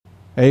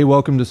Hey,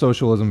 welcome to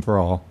Socialism for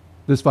All.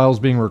 This file is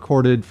being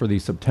recorded for the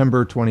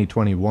September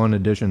 2021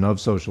 edition of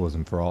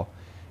Socialism for All,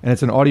 and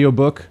it's an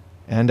audiobook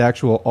and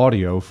actual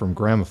audio from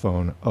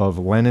Gramophone of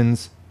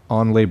Lenin's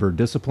On Labor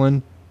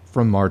Discipline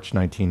from March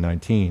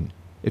 1919.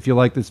 If you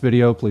like this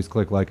video, please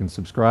click like and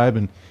subscribe,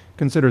 and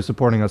consider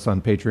supporting us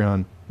on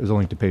Patreon. There's a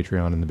link to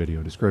Patreon in the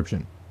video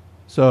description.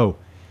 So,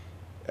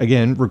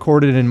 again,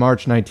 recorded in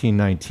March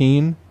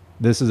 1919.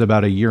 This is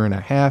about a year and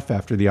a half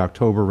after the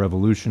October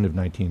Revolution of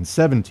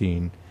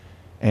 1917,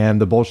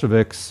 and the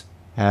Bolsheviks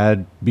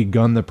had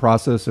begun the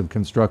process of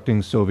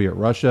constructing Soviet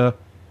Russia,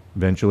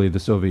 eventually the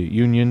Soviet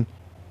Union,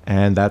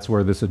 and that's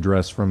where this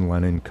address from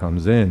Lenin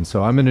comes in.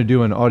 So I'm going to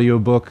do an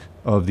audiobook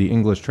of the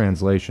English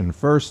translation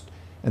first,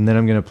 and then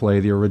I'm going to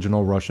play the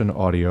original Russian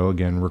audio,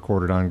 again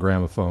recorded on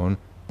gramophone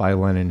by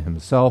Lenin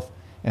himself,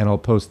 and I'll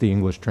post the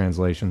English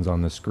translations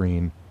on the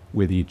screen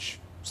with each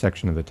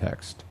section of the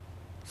text.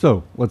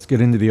 So let's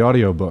get into the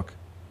audiobook.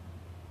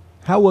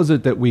 How was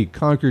it that we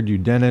conquered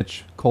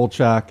Yudenich,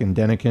 Kolchak, and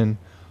Denikin,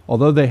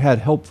 although they had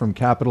help from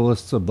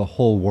capitalists of the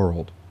whole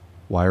world?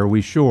 Why are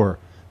we sure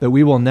that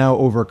we will now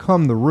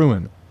overcome the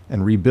ruin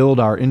and rebuild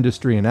our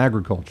industry and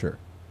agriculture?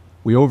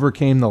 We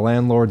overcame the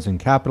landlords and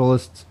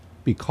capitalists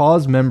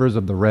because members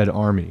of the Red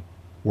Army,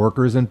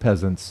 workers and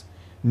peasants,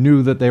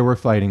 knew that they were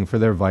fighting for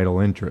their vital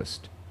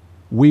interest.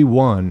 We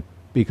won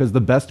because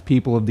the best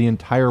people of the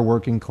entire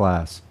working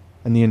class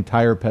and the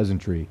entire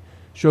peasantry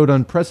showed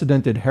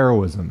unprecedented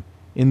heroism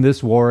in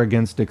this war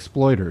against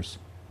exploiters,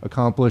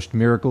 accomplished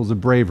miracles of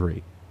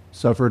bravery,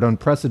 suffered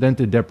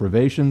unprecedented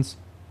deprivations,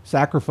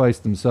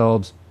 sacrificed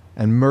themselves,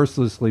 and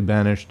mercilessly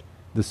banished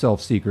the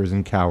self-seekers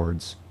and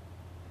cowards.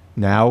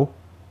 Now,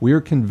 we are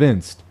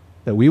convinced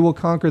that we will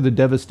conquer the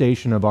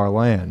devastation of our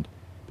land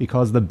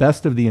because the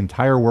best of the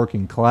entire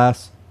working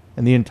class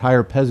and the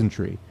entire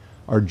peasantry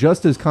are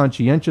just as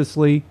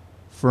conscientiously,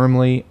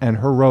 firmly, and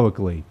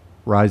heroically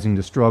rising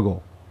to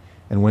struggle.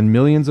 And when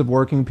millions of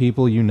working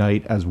people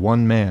unite as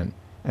one man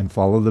and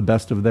follow the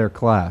best of their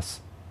class,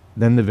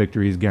 then the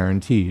victory is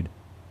guaranteed.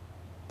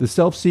 The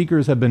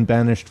self-seekers have been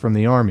banished from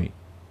the army.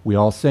 We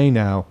all say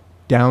now,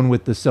 down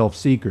with the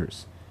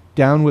self-seekers,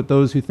 down with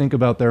those who think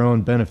about their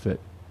own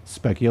benefit,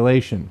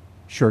 speculation,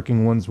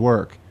 shirking one's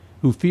work,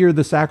 who fear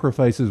the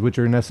sacrifices which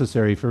are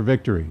necessary for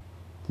victory.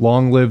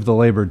 Long live the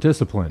labor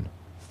discipline,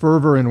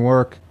 fervor in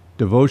work,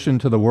 devotion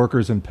to the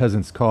workers' and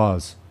peasants'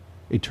 cause.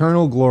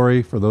 Eternal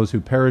glory for those who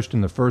perished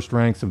in the first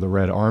ranks of the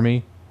Red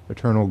Army,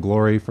 eternal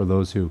glory for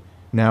those who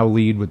now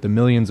lead with the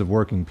millions of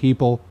working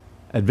people,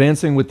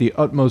 advancing with the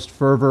utmost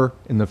fervor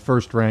in the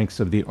first ranks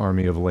of the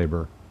Army of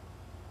Labor.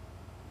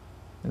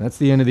 And that's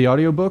the end of the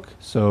audiobook,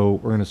 so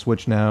we're going to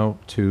switch now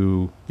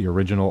to the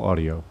original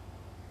audio.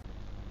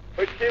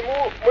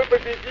 Почему мы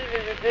победили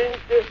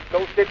Юденича,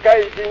 Толстяка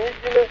и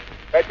Деникина,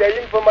 хотя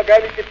им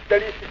помогали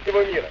капиталисты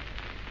всего мира?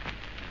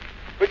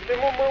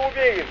 Почему мы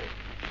уверены,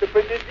 что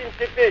победим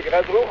теперь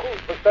разруху,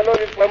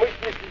 восстановим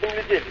промышленность и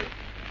земледелие?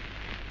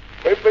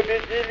 Мы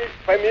победили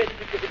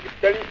помещиков и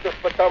капиталистов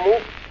потому,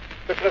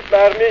 что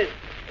красноармейцы,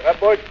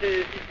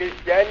 рабочие и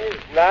крестьяне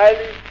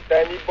знали, что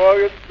они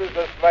борются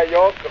за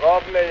свое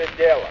кровное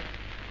дело.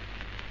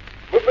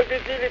 Мы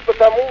победили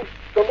потому,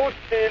 что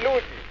лучшие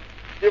люди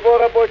всего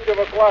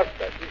рабочего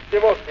класса и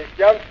всего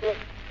крестьянства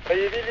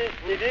проявили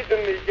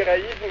невиданный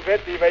героизм в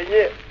этой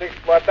войне с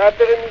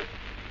эксплуататорами,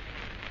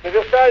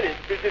 совершали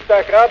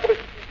чудеса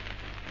храбрости,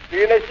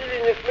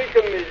 переносили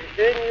неслыханные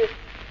лишения,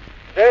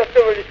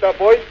 жертвовали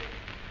собой,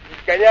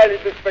 изгоняли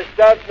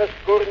беспощадно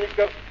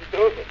шкурников и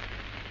трусов.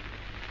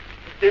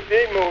 И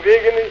теперь мы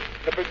уверены,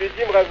 что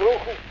победим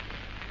разруху,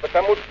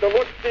 потому что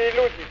лучшие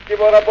люди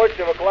всего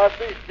рабочего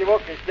класса и всего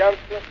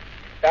крестьянства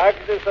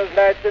также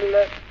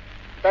сознательно,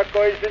 с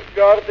такой же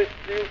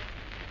твердостью,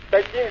 с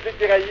таким же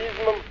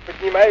героизмом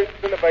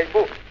поднимаются на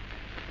борьбу.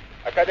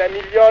 А когда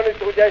миллионы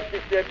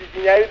трудящихся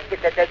объединяются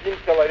как один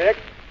человек,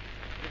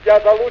 идя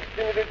за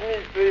лучшими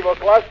людьми своего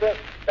класса,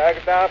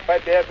 тогда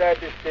победа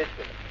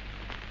обеспечена.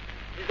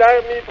 Из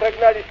армии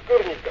прогнали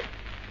шкурников.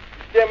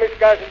 И все мы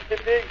скажем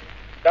теперь: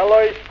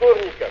 долой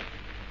шкурников,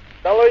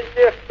 долой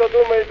тех, кто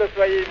думает о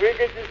своей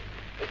выгоде,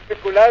 о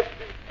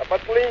спекуляции, о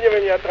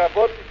подклинивании от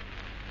работы,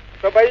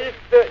 кто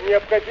боится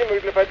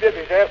необходимых для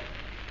победы жертв.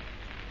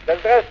 Да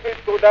здравствует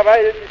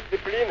трудовая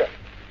дисциплина,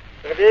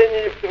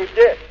 рвение в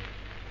труде,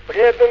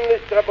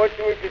 преданность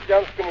рабочему и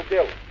крестьянскому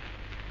делу.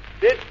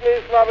 Вечная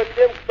слава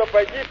тем, кто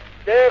погиб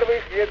в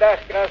первых рядах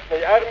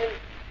Красной Армии,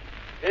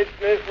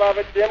 вечная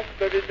слава тем,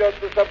 кто ведет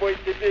за собой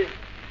теперь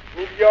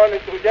миллионы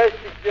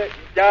трудящихся,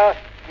 идя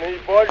с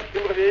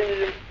наибольшим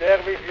рвением в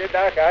первых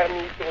рядах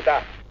армии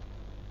труда.